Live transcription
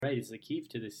Right, it's Lakeith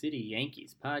to the City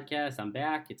Yankees podcast. I'm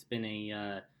back. It's been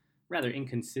a rather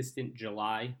inconsistent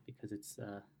July because it's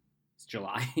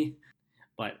July,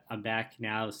 but I'm back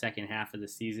now. The second half of the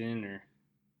season, or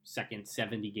second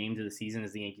 70 games of the season,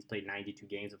 as the Yankees played 92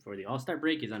 games before the All-Star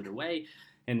break is underway,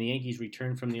 and the Yankees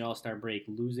return from the All-Star break,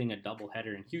 losing a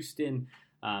doubleheader in Houston.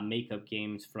 Makeup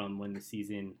games from when the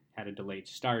season had a delayed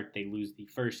start. They lose the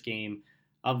first game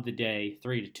of the day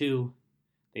 3-2.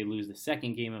 They lose the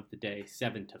second game of the day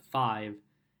 7-5,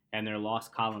 and their loss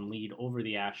column lead over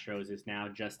the Astros is now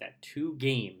just at 2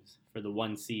 games for the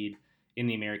 1 seed in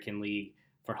the American League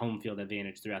for home field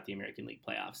advantage throughout the American League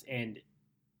playoffs. And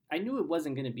I knew it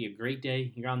wasn't going to be a great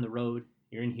day. You're on the road.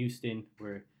 You're in Houston,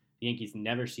 where the Yankees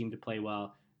never seem to play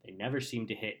well. They never seem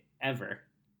to hit ever.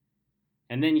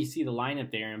 And then you see the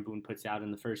lineup that Aaron Boone puts out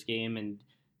in the first game, and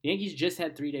the Yankees just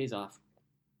had 3 days off.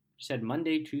 Just had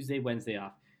Monday, Tuesday, Wednesday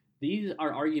off. These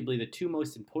are arguably the 2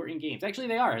 most important games. Actually,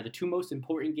 they are the 2 most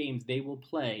important games they will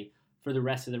play for the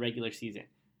rest of the regular season.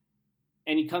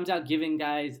 And he comes out giving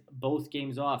guys both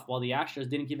games off, while the Astros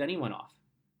didn't give anyone off.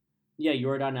 Yeah,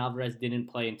 Yordan Alvarez didn't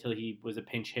play until he was a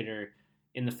pinch hitter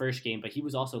in the first game, but he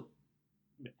was also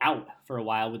out for a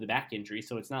while with a back injury,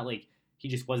 so it's not like he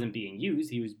just wasn't being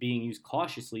used. He was being used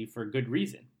cautiously for good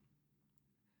reason.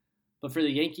 But for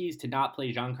the Yankees to not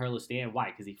play Giancarlo Stanton,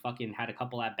 why? Because he fucking had a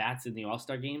couple at-bats in the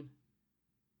All-Star game?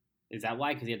 Is that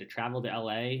why? Because he had to travel to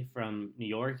L.A. from New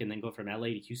York and then go from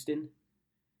L.A. to Houston?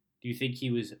 Do you think he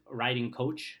was riding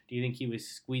coach? Do you think he was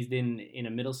squeezed in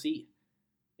a middle seat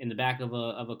in the back of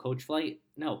a coach flight?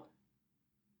 No.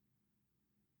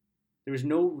 There was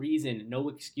no reason, no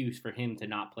excuse for him to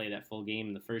not play that full game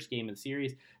in the first game of the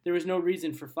series. There was no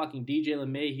reason for fucking DJ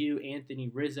LeMahieu, Anthony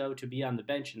Rizzo to be on the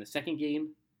bench in the second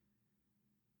game.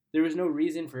 There was no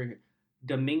reason for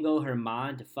Domingo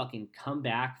Germán to fucking come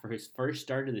back for his first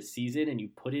start of the season, and you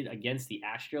put it against the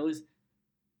Astros.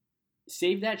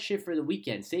 Save that shit for the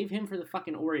weekend. Save him for the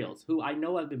fucking Orioles, who I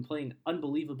know have been playing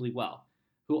unbelievably well,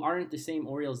 who aren't the same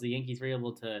Orioles the Yankees were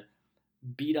able to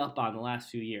beat up on the last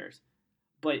few years.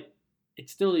 But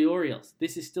it's still the Orioles.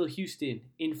 This is still Houston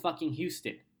in fucking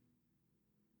Houston.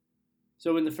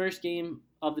 So in the first game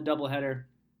of the doubleheader,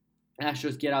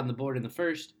 Astros get on the board in the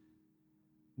first.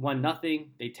 1-0.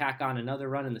 They tack on another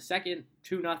run in the second.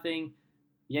 2-0.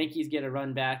 Yankees get a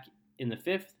run back in the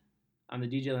fifth on the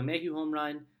DJ LeMahieu home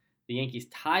run. The Yankees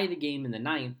tie the game in the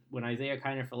ninth when Isaiah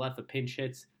Kiner-Falefa pinch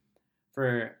hits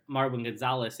for Marwin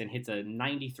Gonzalez and hits a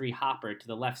 93 hopper to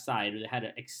the left side. It had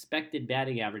an expected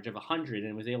batting average of 100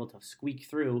 and was able to squeak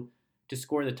through to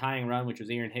score the tying run, which was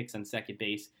Aaron Hicks on second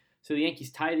base. So the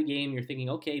Yankees tie the game. You're thinking,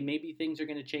 okay, maybe things are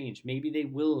going to change. Maybe they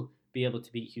will be able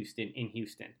to beat Houston in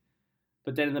Houston.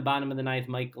 But then in the bottom of the ninth,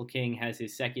 Michael King has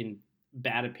his second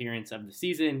bad appearance of the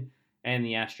season, and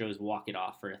the Astros walk it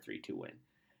off for a 3-2 win.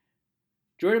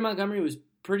 Jordan Montgomery was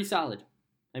pretty solid.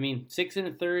 I mean, 6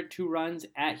 1/3, 2 runs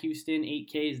at Houston,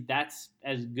 8 Ks. That's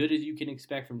as good as you can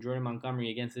expect from Jordan Montgomery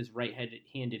against this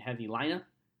right-handed heavy lineup.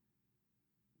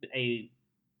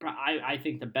 I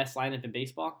think the best lineup in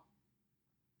baseball.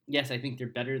 Yes, I think they're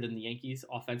better than the Yankees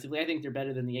offensively. I think they're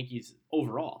better than the Yankees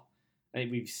overall.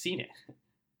 We've seen it.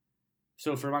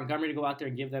 So for Montgomery to go out there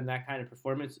and give them that kind of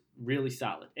performance, really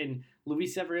solid. And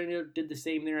Luis Severino did the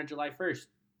same there on July 1st.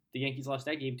 The Yankees lost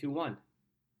that game 2-1.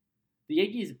 The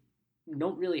Yankees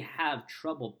don't really have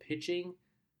trouble pitching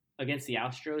against the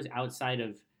Astros outside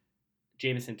of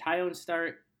Jameson Taillon's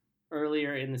start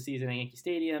earlier in the season at Yankee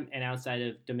Stadium and outside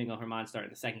of Domingo Germán's start in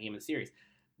the second game of the series.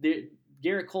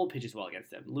 Garrett Cole pitches well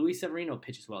against them. Luis Severino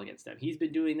pitches well against them. He's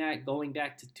been doing that going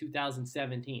back to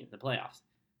 2017, the playoffs.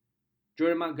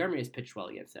 Jordan Montgomery has pitched well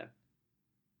against them.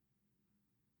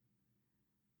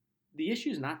 The issue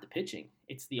is not the pitching.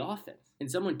 It's the offense.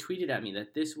 And someone tweeted at me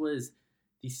that this was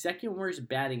the second worst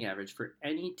batting average for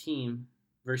any team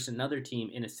versus another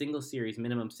team in a single series,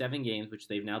 minimum 7 games, which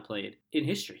they've now played, in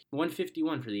history.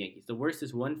 151 for the Yankees. The worst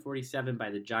is 147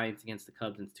 by the Giants against the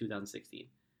Cubs in 2016.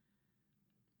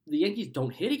 The Yankees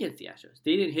don't hit against the Astros.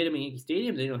 They didn't hit them in Yankee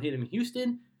Stadium. They don't hit them in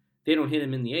Houston. They don't hit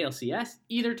them in the ALCS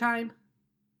either time.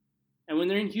 And when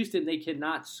they're in Houston, they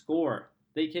cannot score.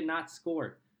 They cannot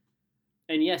score.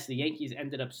 And yes, the Yankees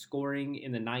ended up scoring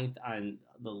in the ninth on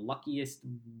the luckiest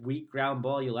weak ground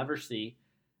ball you'll ever see.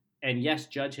 And yes,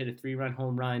 Judge hit a 3-run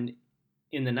home run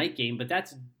in the night game, but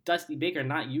that's Dusty Baker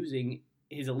not using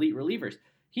his elite relievers.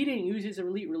 He didn't use his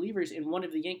elite relievers in one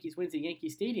of the Yankees' wins at Yankee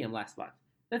Stadium last month.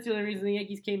 That's the only reason the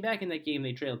Yankees came back in that game.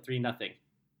 They trailed 3-0.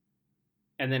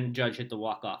 And then Judge hit the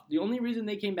walk-off. The only reason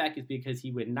they came back is because he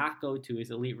would not go to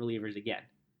his elite relievers again.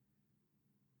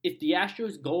 If the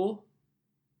Astros go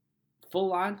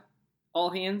full on,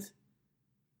 all hands,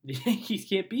 the Yankees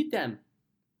can't beat them.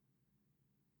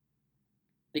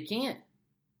 They can't.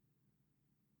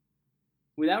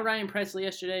 Without Ryan Presley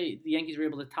yesterday, the Yankees were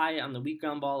able to tie it on the weak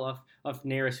ground ball off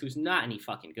Neris, who's not any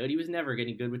fucking good. He was never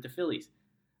getting good with the Phillies.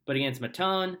 But against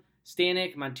Maton,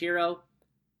 Stanek, Montero,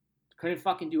 couldn't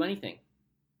fucking do anything.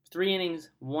 3 innings,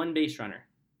 1 base runner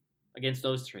against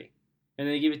those 3. And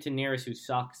then they give it to Neris, who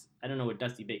sucks. I don't know what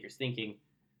Dusty Baker's thinking.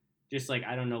 Just like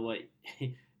I don't know what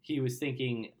he was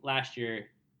thinking last year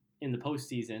in the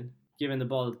postseason, giving the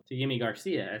ball to Yimi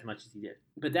Garcia as much as he did.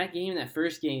 But that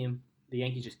first game, the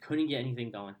Yankees just couldn't get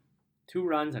anything going. 2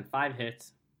 runs and 5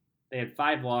 hits. They had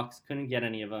 5 walks, couldn't get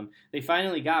any of them. They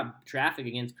finally got traffic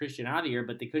against Christian Javier,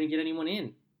 but they couldn't get anyone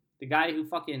in. The guy who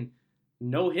fucking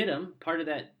no-hit him, part of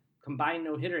that combined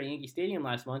no-hitter at Yankee Stadium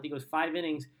last month, he goes 5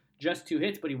 innings, just 2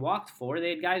 hits, but he walked 4. They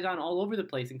had guys on all over the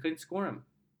place and couldn't score him.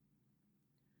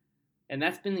 And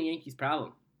that's been the Yankees'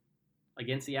 problem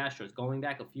against the Astros, going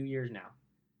back a few years now.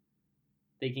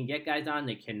 They can get guys on,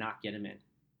 they cannot get them in.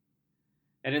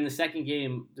 And in the second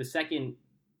game, the second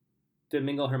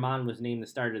Domingo Germán was named the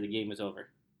starter, the game was over.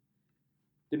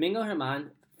 Domingo Germán,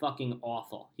 fucking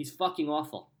awful. He's fucking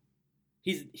awful.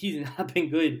 He's not been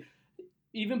good.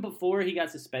 Even before he got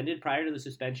suspended, prior to the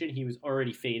suspension, he was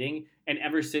already fading. And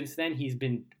ever since then, he's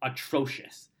been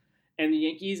atrocious. And the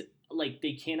Yankees,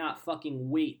 they cannot fucking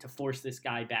wait to force this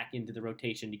guy back into the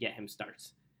rotation to get him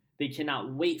starts. They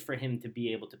cannot wait for him to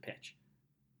be able to pitch.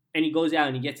 And he goes out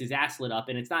and he gets his ass lit up,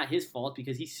 and it's not his fault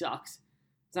because he sucks.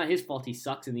 It's not his fault he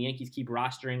sucks, and the Yankees keep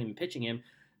rostering and pitching him.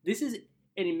 This is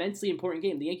an immensely important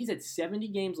game. The Yankees had 70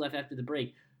 games left after the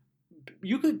break.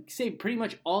 You could say pretty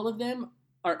much all of them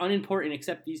are unimportant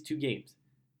except these 2 games.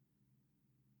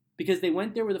 Because they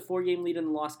went there with a 4-game lead in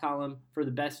the loss column for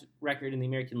the best record in the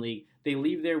American League. They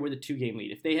leave there with a 2-game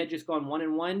lead. If they had just gone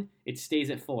 1-1, it stays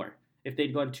at 4. If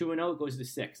they'd gone 2-0, it goes to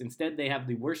 6. Instead, they have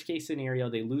the worst case scenario.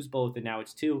 They lose both, and now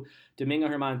it's 2. Domingo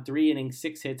Germán, 3 innings,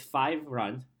 6 hits, 5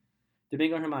 runs.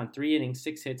 Domingo Germán, 3 innings,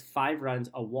 6 hits, 5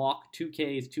 runs, a walk, 2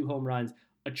 Ks, 2 home runs.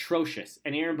 Atrocious.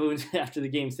 And Aaron Boone, after the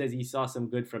game, says he saw some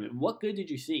good from it. What good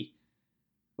did you see?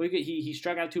 He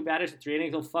struck out 2 batters in 3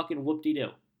 innings. He'll fucking whoop-de-doo.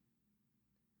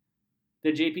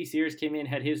 Then J.P. Sears came in,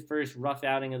 had his first rough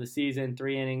outing of the season,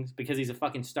 3 innings, because he's a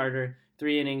fucking starter.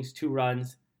 3 innings, 2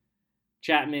 runs.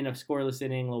 Chapman, a scoreless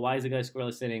inning. Loaizaga, a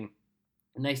scoreless inning.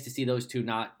 Nice to see those 2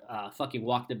 not fucking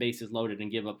walk the bases loaded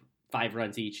and give up 5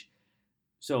 runs each.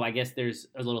 So I guess there's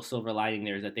a little silver lining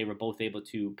there is that they were both able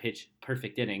to pitch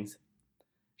perfect innings.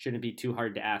 Shouldn't be too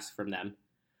hard to ask from them.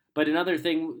 But another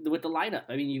thing with the lineup,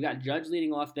 I mean, you've got Judge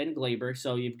leading off, then Glaber.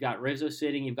 So you've got Rizzo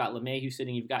sitting, you've got LeMahieu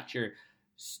sitting, you've got your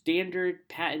standard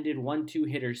patented 1-2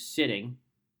 hitters sitting.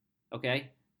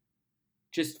 Okay?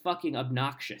 Just fucking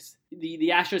obnoxious. The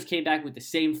Astros came back with the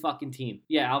same fucking team.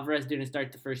 Yeah, Alvarez didn't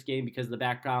start the first game because of the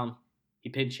back problem. He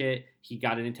pinch hit. He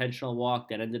got an intentional walk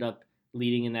that ended up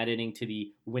leading in that inning to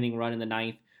the winning run in the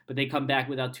 9th. But they come back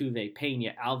with Altuve,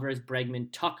 Pena, Alvarez, Bregman,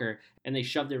 Tucker, and they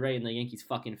shoved it right in the Yankees'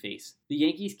 fucking face. The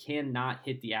Yankees cannot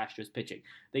hit the Astros pitching.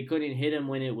 They couldn't hit him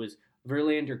when it was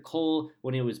Verlander, Cole,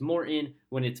 when it was Morton,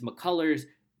 when it's McCullers.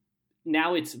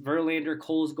 Now it's Verlander,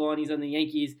 Cole's gone, he's on the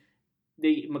Yankees.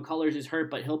 McCullers is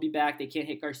hurt, but he'll be back. They can't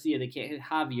hit Garcia. They can't hit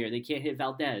Javier. They can't hit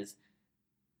Valdez.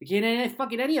 They can't hit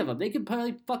fucking any of them. They could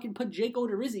probably fucking put Jake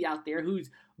Odorizzi out there, who's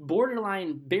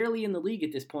borderline barely in the league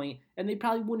at this point, and they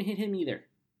probably wouldn't hit him either.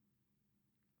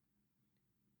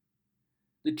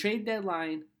 The trade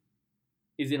deadline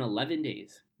is in 11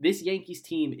 days. This Yankees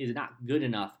team is not good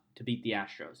enough to beat the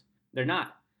Astros. They're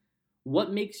not.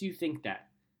 What makes you think that?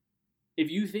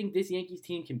 If you think this Yankees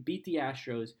team can beat the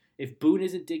Astros, if Boone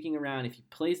isn't dicking around, if he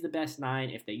plays the best 9,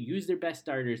 if they use their best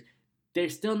starters, they're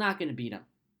still not going to beat them.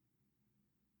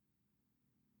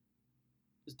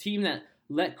 The team that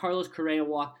let Carlos Correa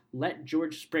walk, let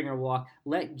George Springer walk,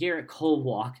 let Garrett Cole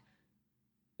walk,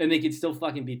 and they can still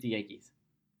fucking beat the Yankees.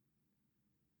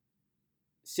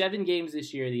 7 games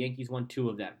this year, the Yankees won 2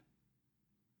 of them.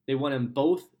 They won them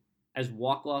both as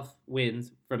walk-off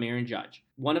wins from Aaron Judge.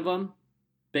 One of them,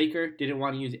 Baker, didn't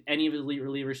want to use any of his elite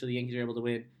relievers, so the Yankees were able to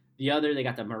win. The other, they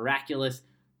got the miraculous,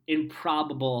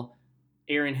 improbable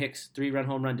Aaron Hicks 3-run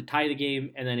home run to tie the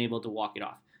game and then able to walk it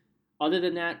off. Other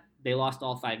than that, they lost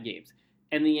all 5 games.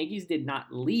 And the Yankees did not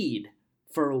lead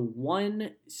for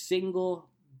one single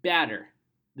batter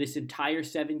this entire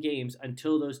 7 games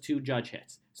until those 2 Judge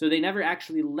hits. So they never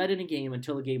actually led in a game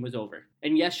until the game was over.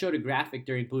 And yes, showed a graphic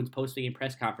during Boone's post-game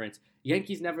press conference.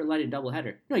 Yankees never led a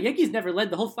doubleheader. No, Yankees never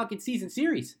led the whole fucking season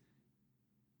series.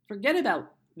 Forget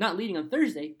about not leading on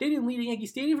Thursday. They didn't lead in Yankee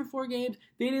Stadium for 4 games.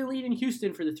 They didn't lead in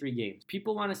Houston for the 3 games.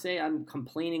 People want to say I'm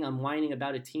complaining, I'm whining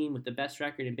about a team with the best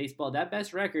record in baseball. That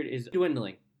best record is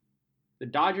dwindling. The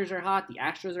Dodgers are hot. The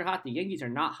Astros are hot. The Yankees are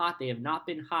not hot. They have not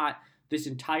been hot this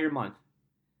entire month.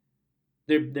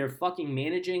 They're fucking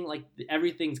managing like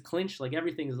everything's clinched, like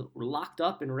everything's locked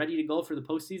up and ready to go for the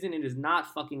postseason. It is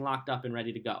not fucking locked up and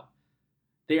ready to go.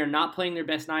 They are not playing their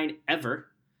best 9 ever.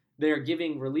 They are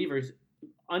giving relievers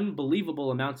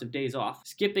unbelievable amounts of days off.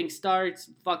 Skipping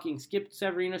starts, fucking skipped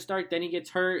Severino start, then he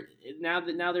gets hurt. Now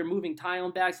they're moving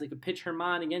Tyone back so they could pitch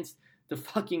Herman against the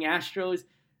fucking Astros.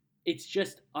 It's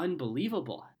just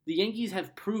unbelievable. The Yankees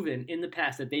have proven in the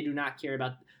past that they do not care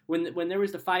about when there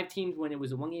was the 5 teams, when it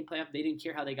was a 1-game playoff, they didn't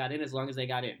care how they got in as long as they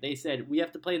got in. They said, we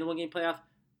have to play in the 1-game playoff,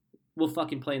 we'll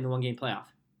fucking play in the 1-game playoff.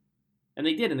 And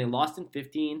they did, and they lost in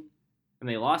 15, and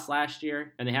they lost last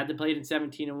year, and they had to play it in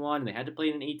 17-1, and they had to play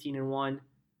it in 18-1.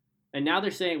 And now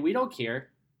they're saying, we don't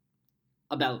care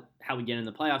about how we get in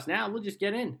the playoffs now, we'll just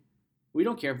get in. We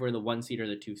don't care if we're the 1 seed or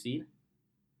the 2 seed.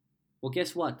 Well,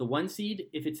 guess what? The 1 seed,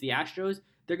 if it's the Astros,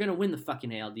 they're going to win the fucking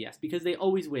ALDS because they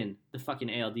always win the fucking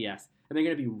ALDS. And they're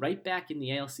going to be right back in the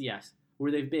ALCS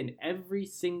where they've been every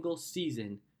single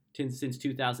season since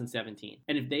 2017.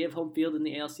 And if they have home field in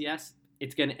the ALCS,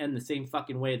 it's going to end the same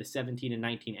fucking way the 17 and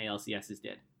 19 ALCSs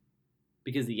did.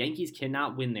 Because the Yankees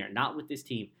cannot win there, not with this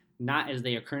team, not as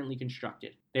they are currently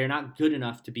constructed. They're not good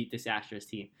enough to beat this Astros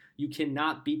team. You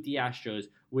cannot beat the Astros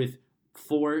with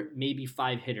 4, maybe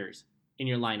 5 hitters in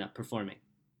your lineup performing.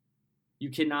 You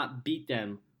cannot beat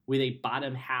them with a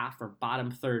bottom half or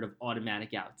bottom third of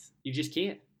automatic outs. You just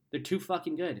can't. They're too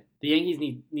fucking good. The Yankees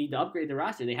need to upgrade their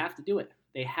roster. They have to do it.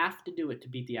 They have to do it to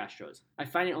beat the Astros. I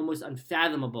find it almost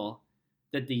unfathomable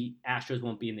that the Astros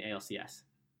won't be in the ALCS.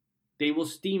 They will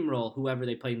steamroll whoever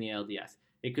they play in the ALDS.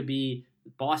 It could be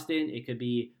Boston. It could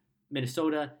be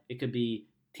Minnesota. It could be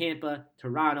Tampa,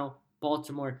 Toronto,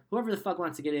 Baltimore. Whoever the fuck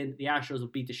wants to get in, the Astros will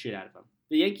beat the shit out of them.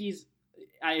 The Yankees,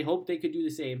 I hope they could do the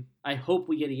same. I hope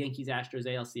we get a Yankees-Astros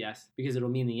ALCS because it'll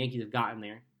mean the Yankees have gotten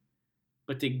there.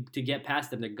 But to get past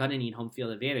them, they're going to need home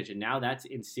field advantage, and now that's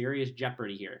in serious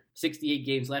jeopardy here. 68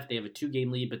 games left. They have a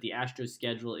 2-game lead, but the Astros'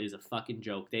 schedule is a fucking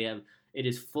joke. It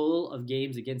is full of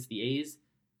games against the A's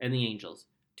and the Angels.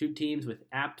 2 teams with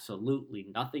absolutely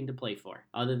nothing to play for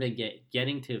other than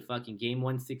getting to fucking game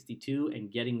 162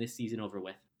 and getting this season over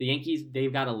with. The Yankees,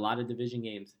 they've got a lot of division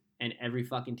games, and every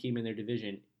fucking team in their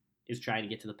division is trying to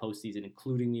get to the postseason,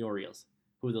 including the Orioles,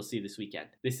 who they'll see this weekend.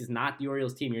 This is not the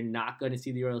Orioles team. You're not going to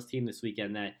see the Orioles team this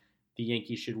weekend that the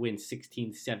Yankees should win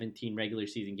 16, 17 regular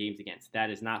season games against. That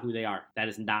is not who they are. That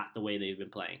is not the way they've been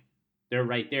playing. They're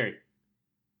right there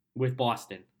with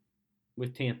Boston,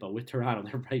 with Tampa, with Toronto.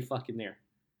 They're right fucking there.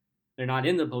 They're not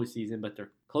in the postseason, but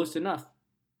they're close enough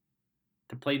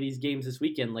to play these games this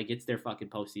weekend like it's their fucking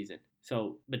postseason.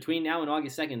 So between now and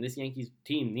August 2nd, this Yankees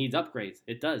team needs upgrades.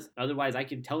 It does. Otherwise, I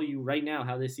can tell you right now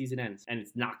how this season ends. And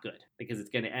it's not good because it's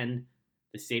going to end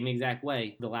the same exact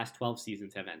way the last 12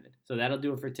 seasons have ended. So that'll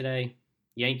do it for today.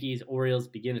 Yankees, Orioles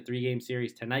begin a 3-game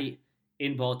series tonight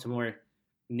in Baltimore.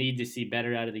 Need to see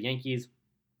better out of the Yankees.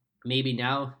 Maybe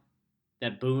now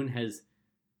that Boone has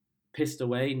pissed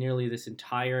away nearly this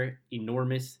entire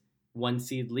enormous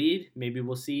 1-seed lead, maybe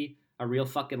we'll see a real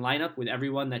fucking lineup with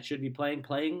everyone that should be playing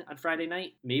on Friday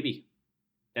night. Maybe.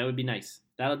 That would be nice.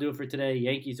 That'll do it for today.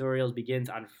 Yankees-Orioles begins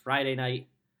on Friday night.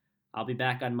 I'll be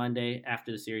back on Monday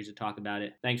after the series to talk about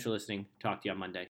it. Thanks for listening. Talk to you on Monday.